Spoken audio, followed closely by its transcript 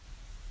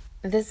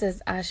This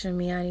is Asha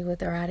Miani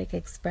with Erotic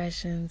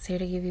Expressions, here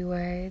to give you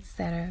words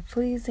that are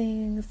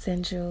pleasing,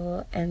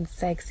 sensual, and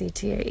sexy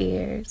to your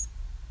ears.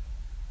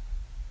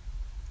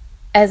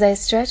 As I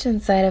stretch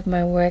inside of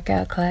my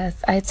workout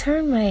class, I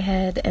turn my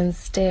head and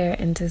stare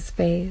into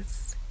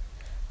space,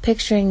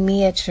 picturing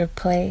me at your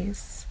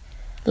place,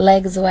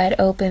 legs wide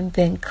open,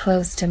 bent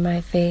close to my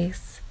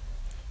face.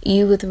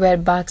 You with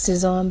red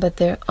boxers on, but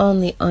they're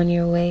only on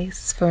your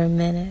waist for a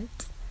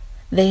minute.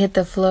 They hit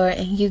the floor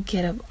and you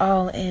get up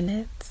all in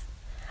it.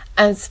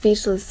 I'm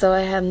speechless, so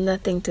I have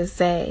nothing to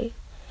say.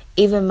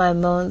 Even my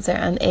moans are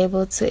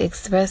unable to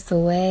express the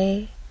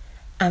way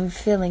I'm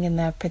feeling in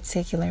that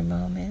particular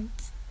moment.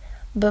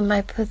 But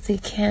my pussy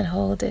can't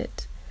hold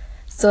it.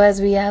 So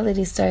as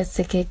reality starts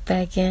to kick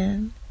back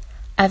in,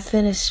 I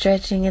finish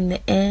stretching in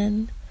the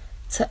end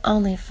to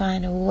only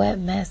find a wet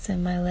mess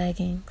in my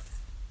leggings.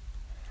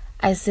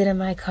 I sit in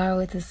my car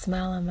with a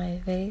smile on my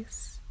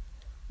face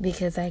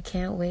because I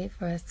can't wait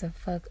for us to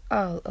fuck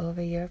all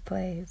over your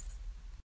place.